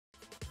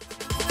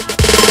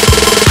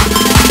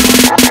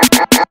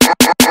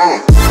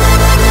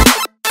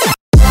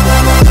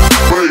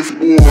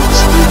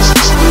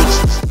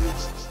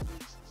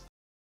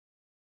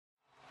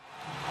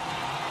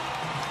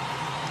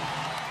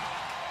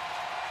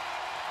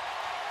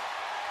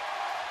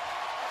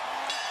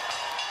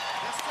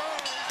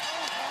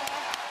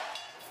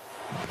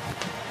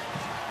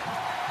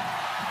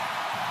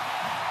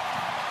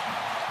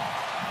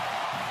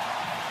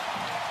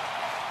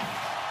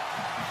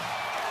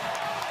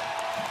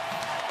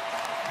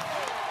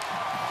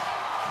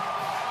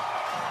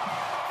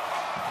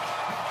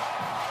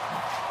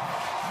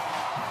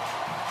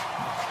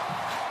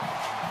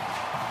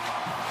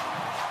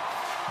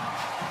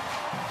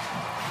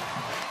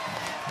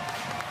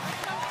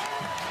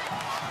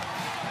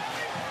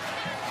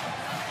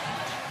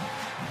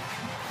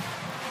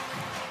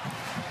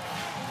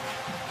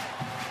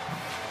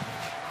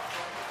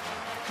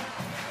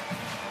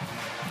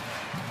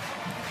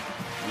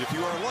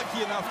you are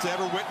lucky enough to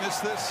ever witness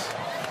this,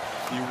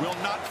 you will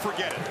not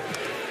forget it.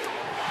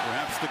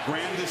 Perhaps the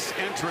grandest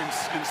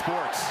entrance in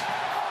sports.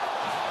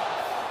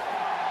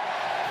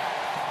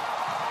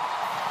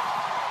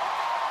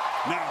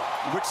 Now,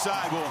 which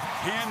side will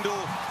handle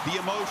the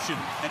emotion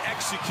and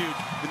execute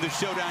in the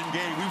showdown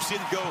game? We've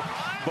seen it go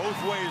both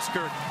ways,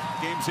 Kirk.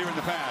 Games here in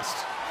the past.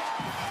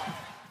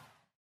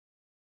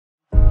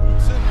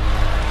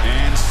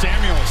 And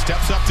Samuel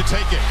steps up to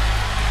take it.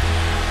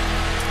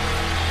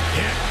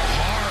 Hit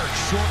hard,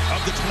 short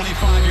of the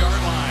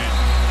 25-yard line.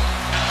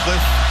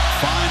 Cliff,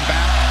 fine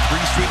back,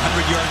 3 straight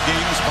 100-yard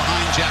games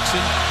behind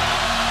Jackson.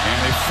 And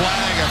a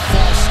flag, a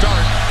false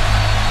start.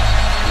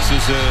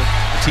 This is a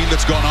team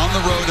that's gone on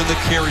the road in the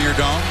Carrier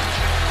Dome.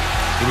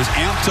 It was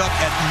amped up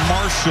at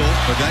Marshall,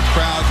 but that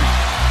crowd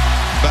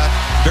about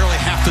barely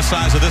half the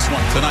size of this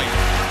one tonight.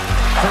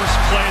 First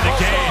play of the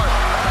game.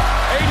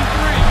 83.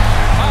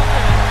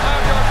 Offense,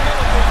 5-yard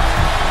penalty.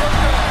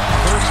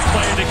 First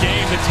play of the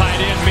game, the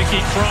tight end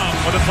Mickey Crum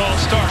with a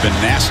false start. Been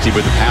nasty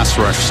with the pass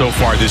rush so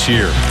far this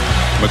year.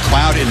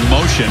 McLeod in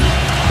motion.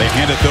 They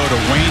hand it though to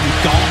Wayne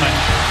Gallman.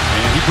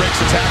 And he breaks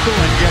the tackle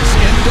and gets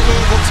into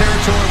Louisville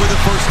territory with a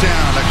first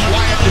down. A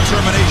quiet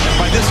determination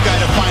by this guy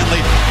to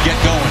finally get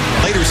going.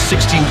 Later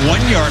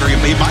 61-yarder,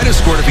 he might have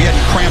scored if he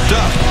hadn't cramped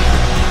up.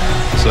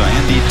 So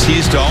Andy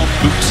Teasdall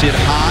boots it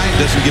high,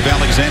 doesn't give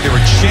Alexander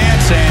a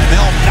chance, and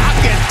they'll knock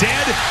it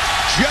dead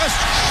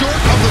just short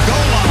of the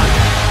goal line.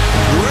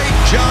 Great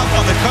job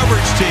on the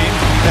coverage team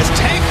as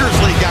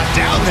Tankersley got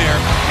down there,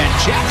 and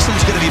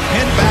Jackson's going to be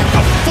pinned back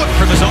a foot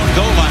from his own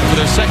goal line for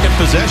their second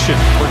possession.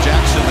 For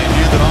Jackson, they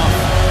hand it off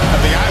at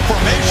the I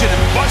formation,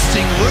 and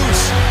busting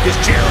loose is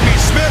Jeremy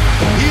Smith.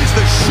 He's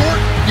the short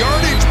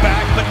yardage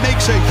back, but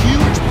makes a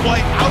huge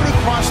play out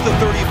across the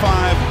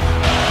 35.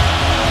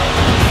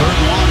 Third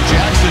and long,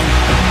 Jackson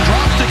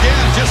dropped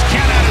again, just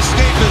cannot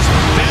escape as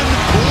Ben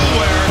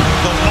Boulware,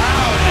 the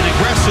loud and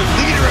aggressive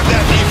leader of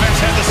that defense,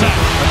 had the sack.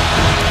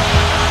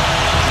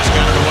 Just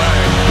got it away.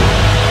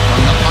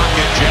 From the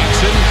pocket,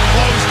 Jackson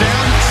closed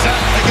down,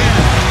 sack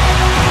again.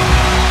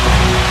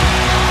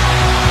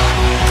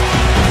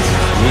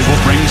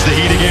 Louisville brings the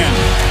heat again.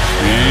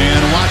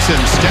 And Watson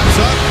steps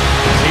up,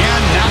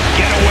 cannot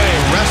get away.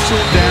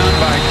 Wrestled down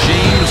by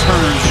James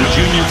Hearns, the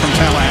junior from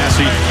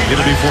Tallahassee.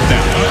 It'll be fourth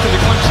down. Look at the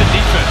Clemson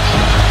defense.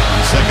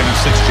 Second and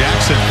 6,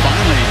 Jackson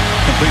finally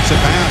completes a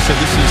pass, and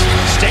this is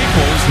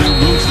Staples who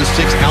moves the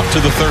sticks out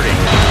to the 30.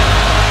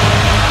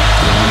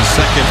 On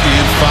second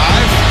and 5,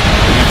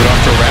 hand it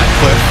off to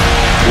Radcliffe.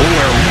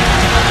 Boulware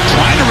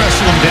trying to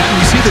wrestle him down.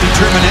 You see the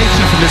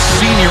determination from this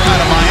senior out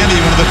of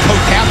Miami, one of the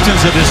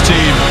co-captains of his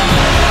team.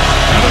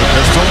 Another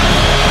pistol.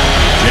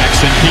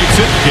 Jackson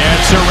keeps it,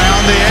 gets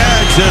around the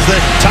edge as the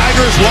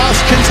Tigers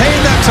lost contain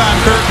that time,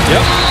 Kirk. Yep.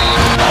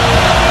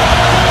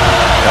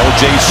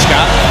 L.J.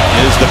 Scott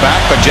is the back,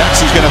 but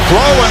Jackson's going to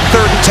throw on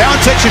third and down,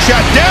 takes a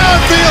shot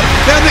downfield,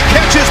 and the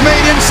catch is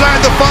made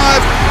inside the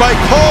 5 by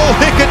Cole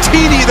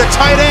Hicatini, the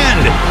tight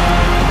end.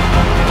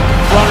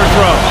 Runner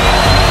throw.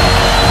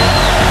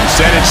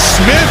 Instead it's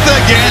Smith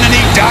again, and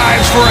he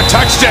dives for a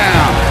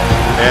touchdown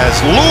as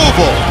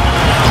Louisville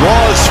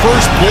draws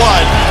first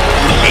blood,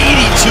 an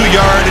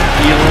 82-yard,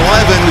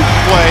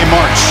 11-play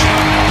march.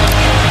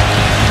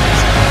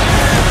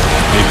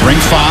 They bring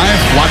 5.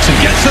 Watson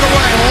gets it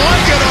away.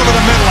 Like it over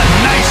the middle. A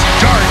nice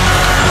dart.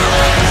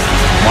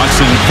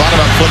 Watson thought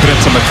about flipping it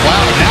to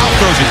McLeod. Now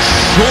throws it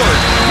short.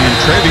 And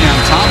Travion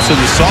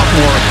Thompson, the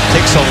sophomore,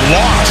 takes a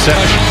loss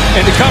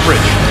into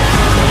coverage.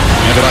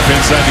 Ended up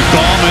inside to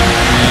Gallman.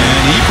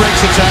 And he breaks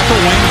the tackle.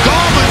 Wayne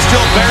Gallman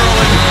still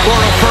barreling for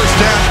a first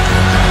down.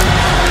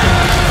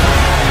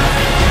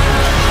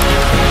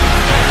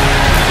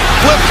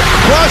 Flipped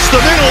across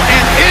the middle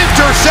and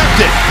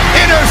intercepted.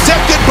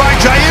 Intercepted by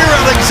Jair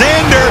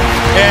Alexander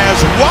as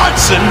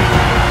Watson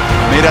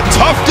made a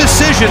tough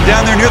decision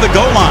down there near the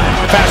goal line.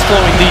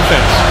 Fast-flowing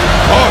defense.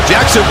 Oh,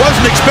 Jackson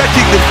wasn't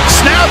expecting the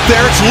snap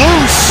there. It's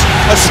loose.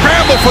 A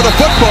scramble for the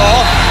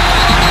football.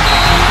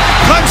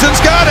 Clemson's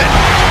got it.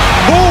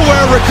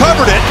 Boulware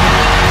recovered it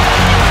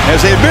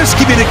as a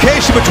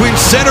miscommunication between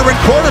center and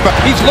quarterback.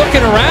 He's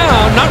looking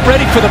around, not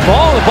ready for the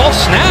ball. The ball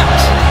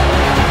snaps.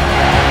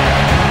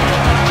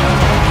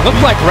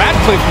 Looked like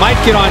Radcliffe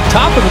might get on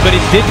top of it, but he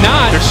did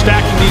not. They're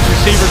stacking these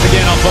receivers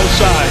again on both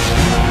sides.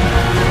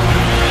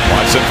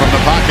 Watson from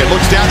the pocket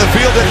looks down the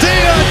field to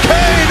Deion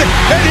Kane,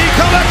 and he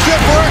collects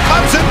it for a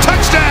Clemson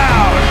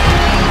touchdown.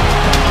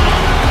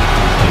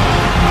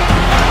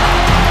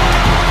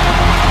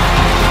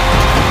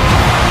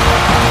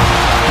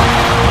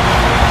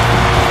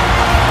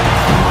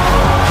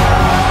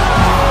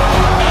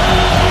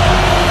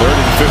 Third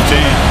and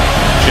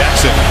 15.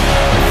 Jackson.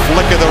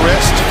 Flick of the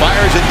wrist,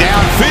 fires it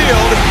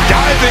downfield,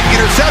 diving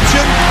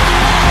interception.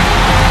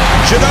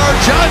 Jadar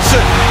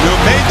Johnson, who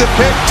made the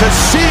pick to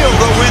seal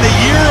the win a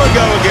year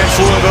ago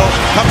against Louisville,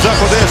 comes up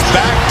with this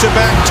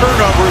back-to-back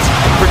turnovers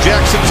for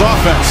Jackson's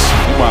offense.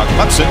 Meanwhile,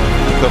 Clemson,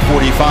 the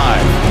 45.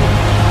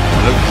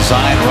 A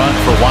design run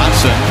for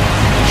Watson.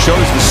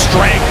 shows the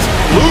strength,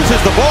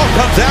 loses the ball,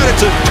 comes out,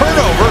 it's a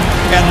turnover,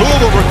 and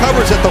Louisville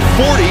recovers at the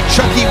 40.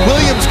 Chucky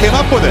Williams came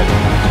up with it.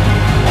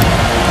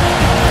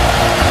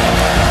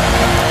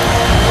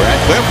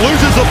 Radcliffe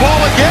loses the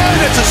ball again,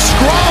 it's a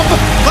scrum.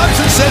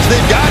 Clemson says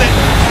they've got it.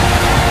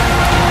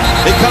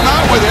 They come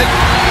out with it,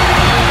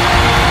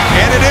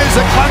 and it is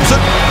a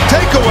Clemson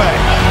takeaway.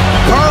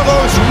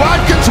 Carlos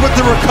Watkins with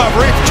the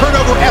recovery.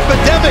 Turnover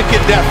epidemic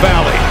in Death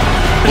Valley.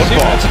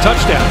 Football. That's a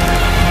touchdown.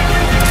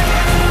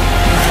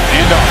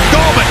 And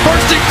Gallman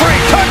bursting free.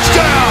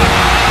 Touchdown!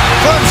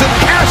 Clemson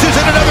cashes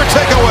in another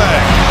takeaway.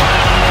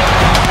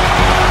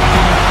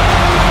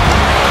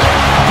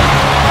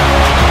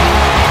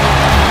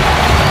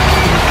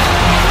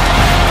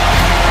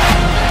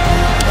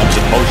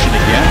 Clemson motion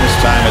again. This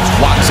time it's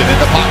Watson in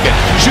the pocket.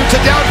 Shoots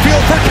it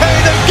downfield for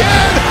Kane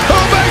again. Who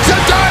makes a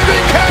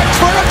diving catch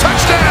for a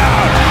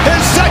touchdown?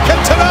 His second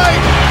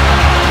tonight.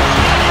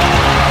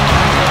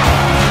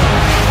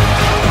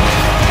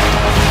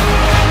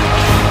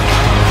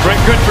 Great,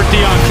 good for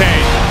Deion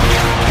Kane.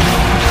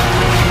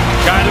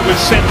 Guy that was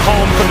sent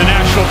home from the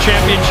national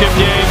championship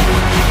game.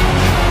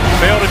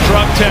 Failed a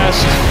drug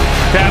test.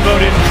 Dabo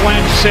didn't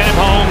flinch, sent him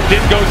home.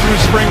 Didn't go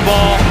through spring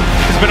ball.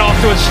 Has been off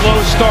to a slow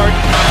start.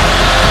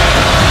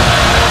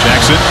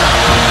 Jackson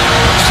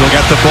still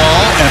got the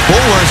ball, and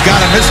Bulwer's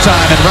got him this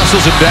time and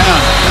wrestles him down.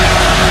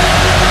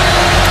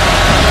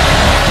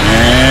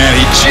 And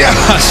he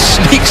just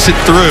sneaks it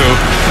through.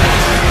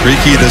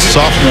 Ricky, the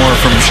sophomore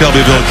from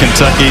Shelbyville,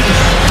 Kentucky.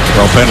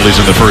 12 penalties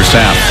in the first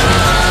half.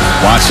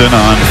 Watson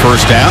on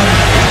first down.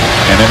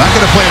 And they're not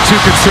going to play it too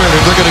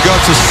conservative. They're going to go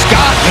to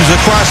Scott, who's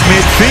across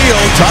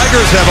midfield.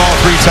 Tigers have all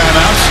 3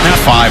 timeouts. Now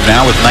 5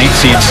 now with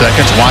 19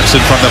 seconds.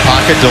 Watson from the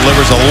pocket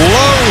delivers a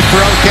low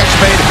throw, catch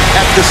made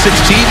at the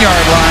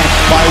 16-yard line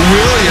by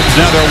Williams.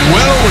 Now they're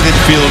well within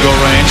field goal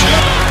range.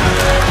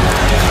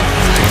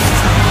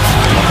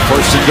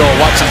 First and goal.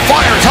 Watson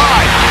fires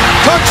high.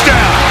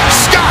 Touchdown.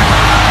 Scott.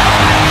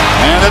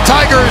 And the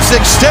Tigers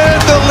extend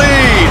the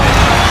lead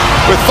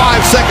with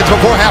 5 seconds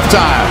before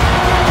halftime.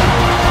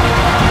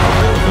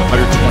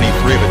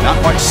 123, but not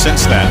much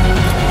since then.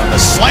 On the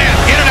slant,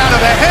 in and out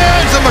of the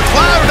hands of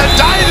McLeod, and a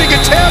diving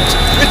attempt.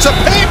 It's a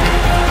pick.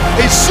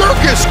 A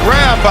circus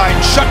grab by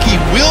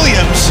Chucky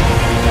Williams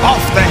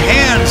off the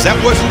hands. That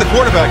wasn't the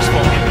quarterback's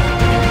fault.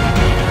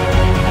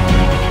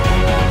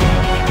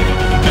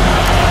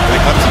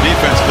 Clemson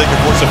defense, they can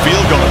force a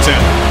field goal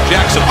attempt.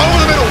 Jackson over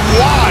the middle,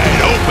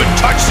 wide open.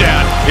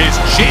 Touchdown is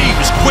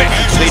James Quick.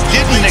 They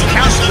didn't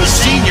account for the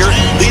senior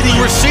leading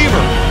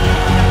receiver.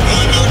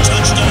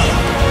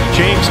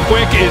 James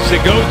Quick is the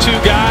go-to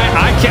guy.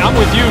 I'm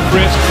with you,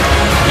 Chris.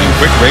 And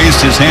Quick raised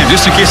his hand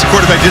just in case the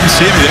quarterback didn't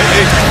see him.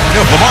 Hey,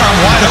 Lamar, I'm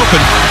wide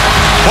open.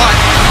 What?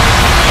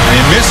 A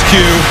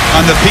miscue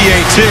on the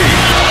PAT.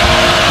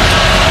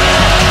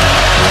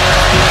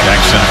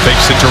 Jackson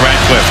fakes it to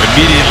Radcliffe.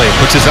 Immediately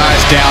puts his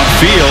eyes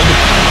downfield.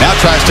 Now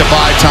tries to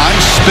buy time,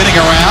 spinning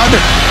around,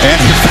 and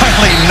he's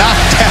finally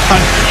knocked down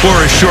for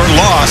a short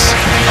loss.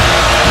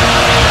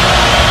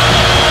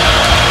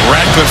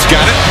 Radcliffe's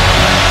got it.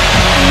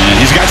 And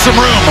he's got some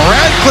room.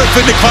 Radcliffe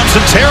into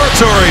Clemson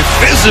territory.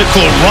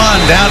 Physical run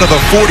down to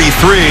the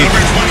 43.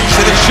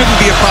 So there shouldn't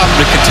be a problem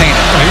to contain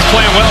him. He's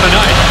playing well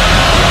tonight.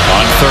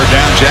 On third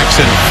down,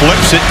 Jackson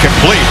flips it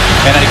complete.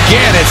 And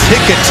again, it's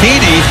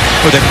Hickatini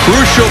with a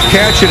crucial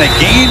catch and a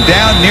gain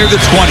down near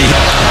the 20.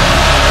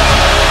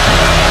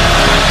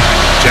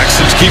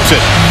 Jackson keeps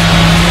it.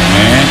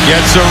 And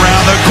gets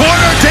around the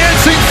corner,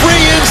 dancing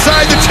free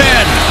inside the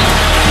 10.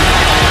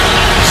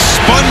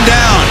 Spun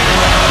down.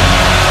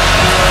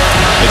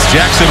 It's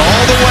Jackson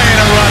all the way in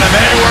a run, and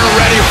they were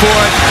ready for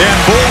it. And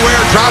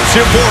Bulwer drops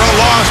him for a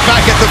loss back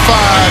at the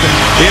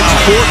 5. It's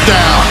 4th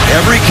down.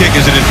 Every kick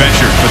is an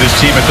adventure for this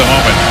team at the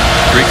moment.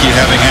 Ricky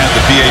having had the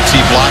PAT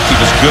block, he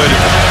was good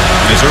in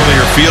his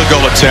earlier field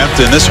goal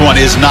attempt, and this one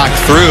is knocked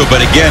through,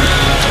 but again,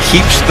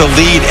 keeps the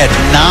lead at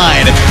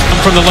 9.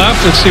 From the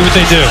left, let's see what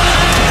they do.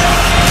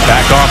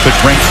 Back off at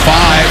brink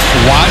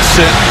 5.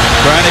 Watson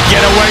trying to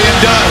get away and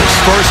does.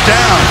 First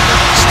down.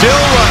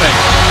 Still running.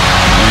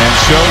 And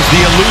shows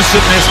the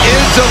elusiveness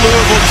into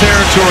Louisville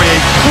territory. A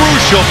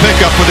crucial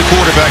pickup with the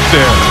quarterback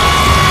there.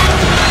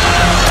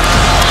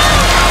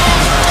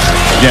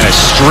 Again, a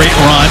straight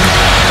run.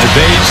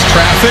 Evades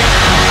traffic.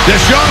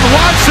 Deshaun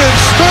Watson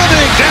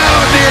spinning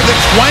down near the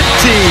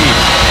 20.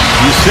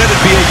 You said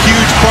it'd be a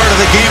huge part of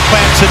the game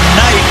plan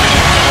tonight.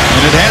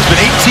 And it has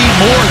been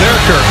 18 more there,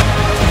 Kirk.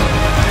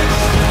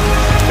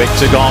 Fake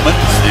to Gallman,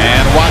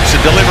 and Watson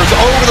delivers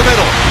over the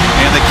middle.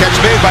 And the catch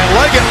made by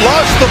Leggett,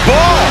 lost the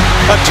ball.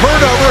 A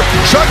turnover.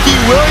 Chucky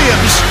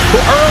Williams, who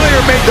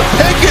earlier made the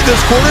pick in this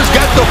quarter, has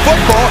got the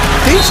football.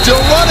 He's still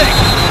running.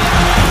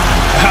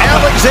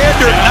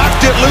 Alexander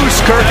knocked it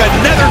loose, Kirk.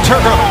 Another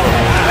turnover.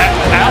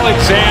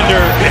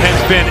 Alexander has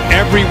been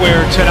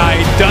everywhere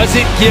tonight.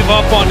 Doesn't give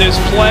up on this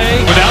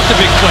play without the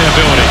big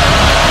playability.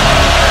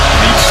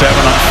 7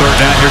 on third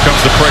down. Here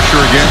comes the pressure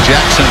again.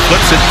 Jackson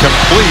flips it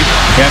complete.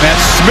 And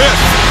that's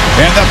Smith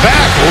And the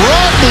back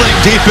rumbling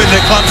deep into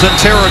Clemson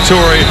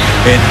territory.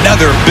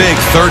 Another big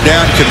third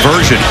down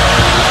conversion.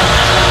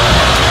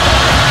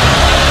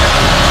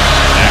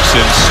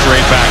 Jackson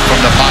straight back from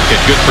the pocket.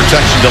 Good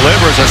protection,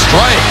 delivers a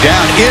strike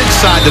down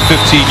inside the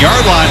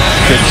 15-yard line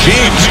to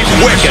James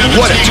Quick. And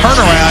what a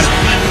turnaround.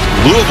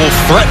 Louisville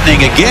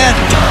threatening again.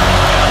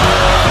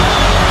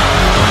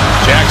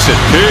 Jackson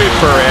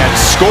Cooper and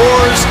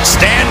scores,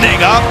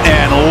 standing up,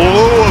 and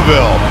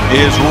Louisville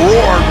is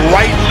roared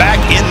right back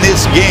in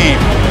this game.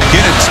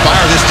 Can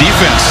inspire this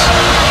defense.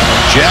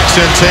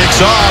 Jackson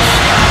takes off,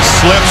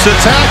 slips a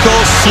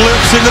tackle,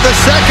 slips into the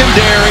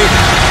secondary,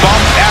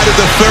 bumped out of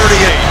the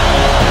 38.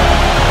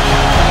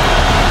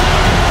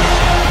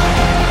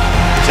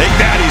 Take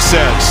that, he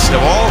says.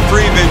 All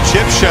three been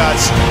chip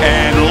shots,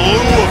 and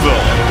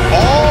Louisville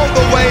all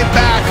the way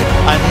back,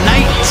 a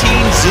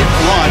 19-zip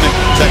run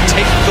to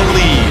take the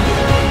lead.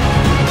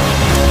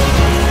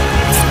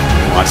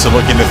 Watson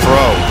looking to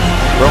throw.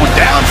 Throwing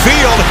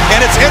downfield, and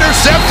it's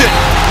intercepted.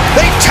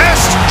 They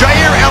test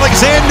Jair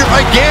Alexander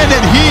again,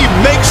 and he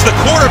makes the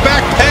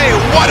quarterback pay.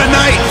 What a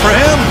night for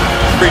him.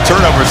 3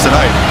 turnovers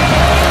tonight.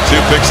 2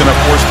 picks and a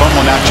forced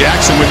fumble. Now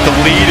Jackson with the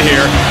lead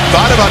here.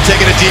 Thought about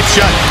taking a deep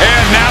shot,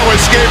 and now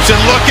escapes,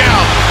 and look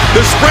out.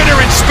 The sprinter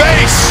in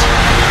space.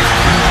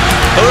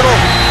 A little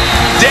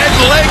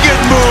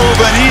dead-legged move,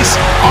 and he's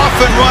off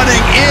and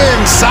running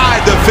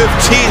inside the 15.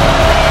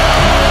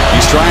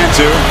 He's trying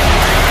to.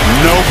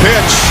 No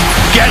pitch.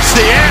 Gets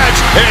the edge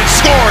and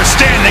scores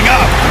standing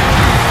up.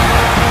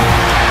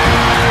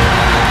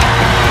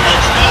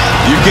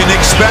 You can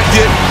expect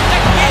it.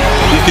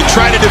 You can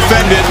try to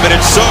defend it, but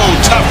it's so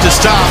tough to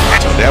stop.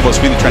 So Dabo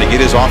Swinney trying to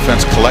get his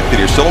offense collected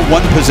here. Still a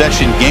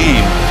 1-possession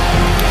game.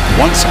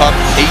 Once up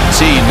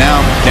 18,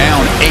 now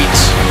down 8.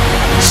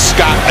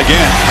 Scott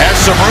again has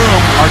some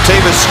room.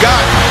 Artavis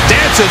Scott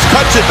dances,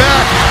 cuts it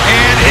back,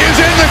 and is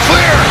in the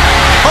clear.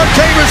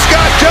 Artavis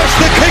Scott just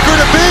the kicker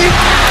to beat.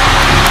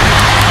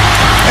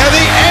 And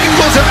the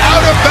angles him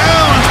out of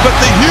bounds, but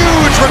the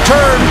huge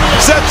return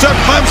sets up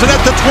Clemson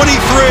at the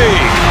 23.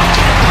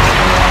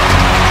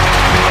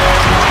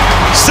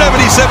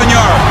 77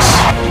 yards.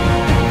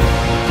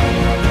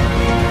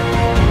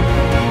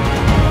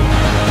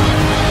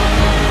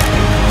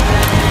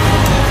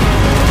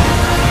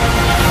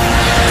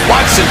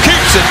 Watson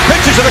keeps it,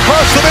 pitches it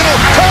across the middle.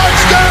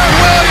 Touchdown,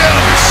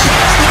 Williams!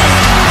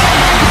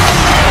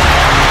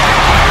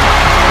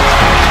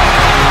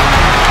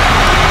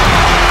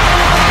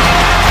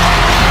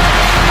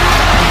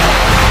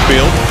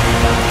 Field.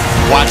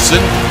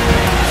 Watson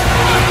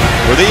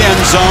for the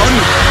end zone,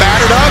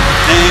 battered up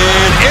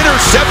and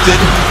intercepted,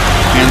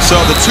 and so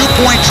the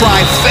 2-point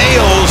try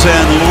fails,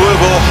 and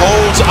Louisville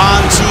holds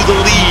on to the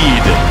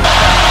lead.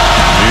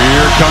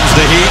 Here comes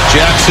the heat.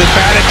 Jackson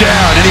batted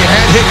down, and he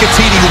had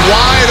Hicatini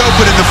wide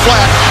open in the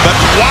flat, but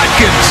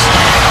Watkins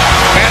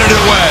batted it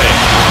away.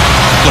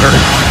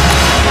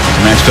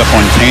 Matched up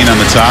on Kane on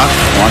the top.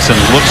 Watson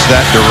looks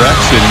that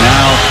direction,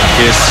 now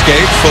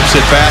escapes, flips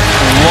it back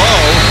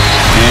low,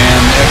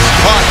 and it's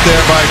caught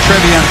there by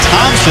Trevion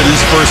Thompson,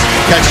 his first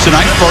catch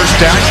tonight. First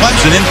down,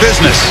 Clemson in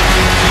business.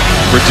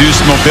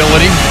 Reduced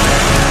mobility.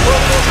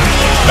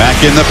 Back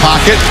in the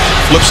pocket,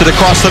 flips it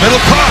across the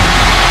middle, caught.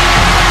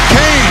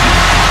 Kane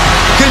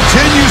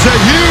continues a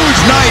huge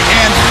night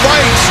and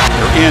fights.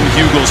 They're in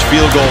Hugel's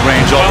field goal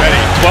range already.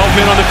 12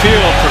 men on the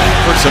field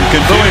for Some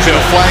confusion.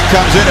 A flag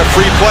comes in, a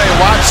free play.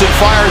 Watson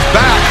fires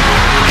back.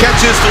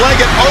 Catches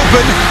Leggett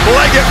open.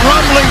 Leggett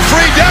rumbling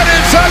free down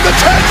inside the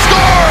 10.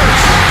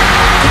 Scores!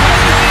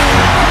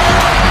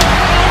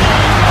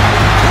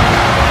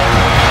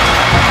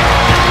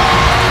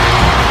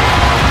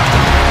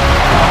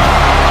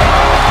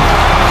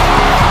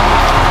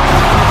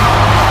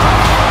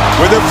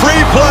 With a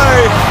free play,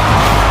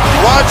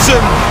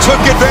 Watson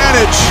took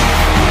advantage,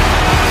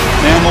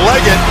 and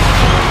Leggett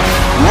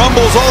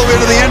rumbles all the way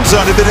to the end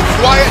zone. It had been a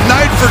quiet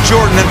night for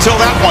Jordan until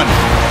that one.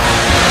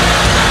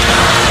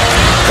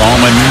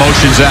 Ballman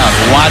motions out.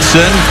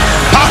 Watson,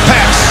 pop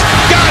pass,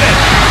 got it.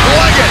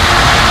 Leggett.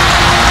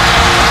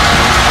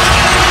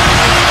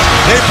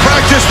 They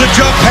practiced the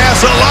jump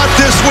pass a lot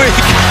this week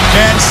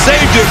and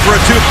saved it for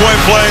a 2-point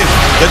play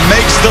that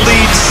makes the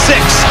lead 6.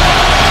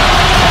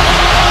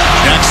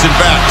 Jackson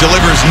back,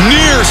 delivers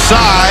near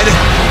side,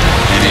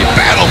 and a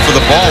battle for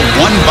the ball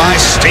won by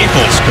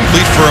Staples,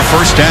 complete for a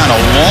first down.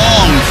 A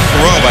long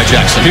throw by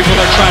Jackson. people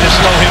are trying to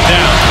slow him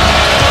down.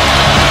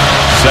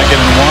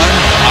 2nd and 1,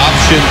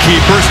 option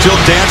keeper, still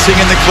dancing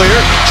in the clear.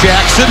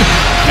 Jackson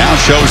now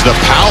shows the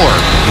power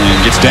and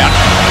gets down.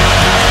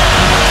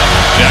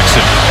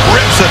 Jackson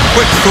rips a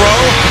quick throw,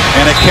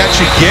 and a catch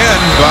again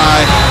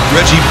by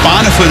Reggie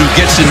Bonifant, who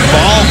gets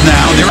involved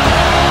now.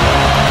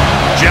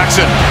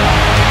 Jackson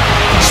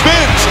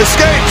spins,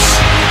 escapes,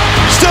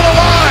 still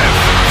alive,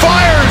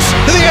 fires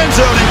to the end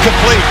zone,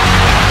 incomplete.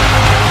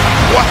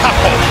 Wow,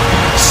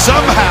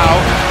 somehow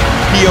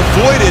he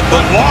avoided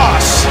the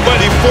loss,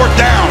 but he 4th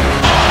down.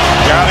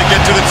 Gotta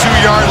get to the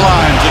 2-yard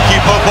line to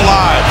keep hope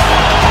alive.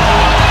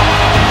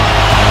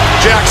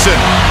 Jackson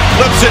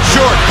flips it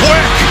short,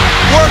 quick,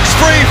 works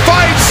free,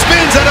 fights,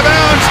 spins runs out of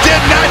bounds.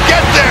 Did not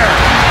get there.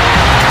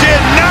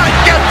 Did not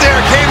get there.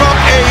 Came up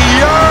a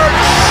yard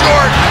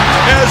short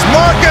as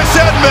Marcus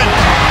Edmond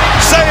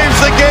saves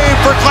the game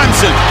for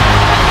Clemson.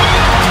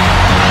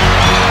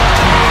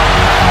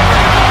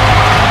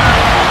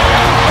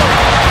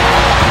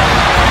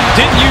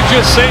 Didn't you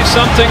just say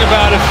something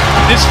about if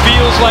this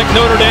feels like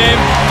Notre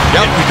Dame?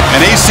 Yep.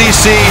 An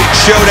ACC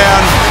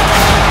showdown,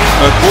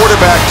 a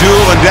quarterback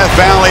duel in Death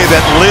Valley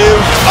that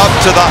lived up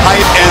to the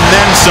hype and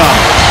then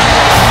some.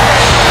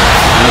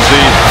 As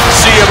the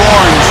sea of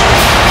orange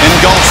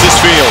engulfs this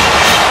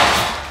field.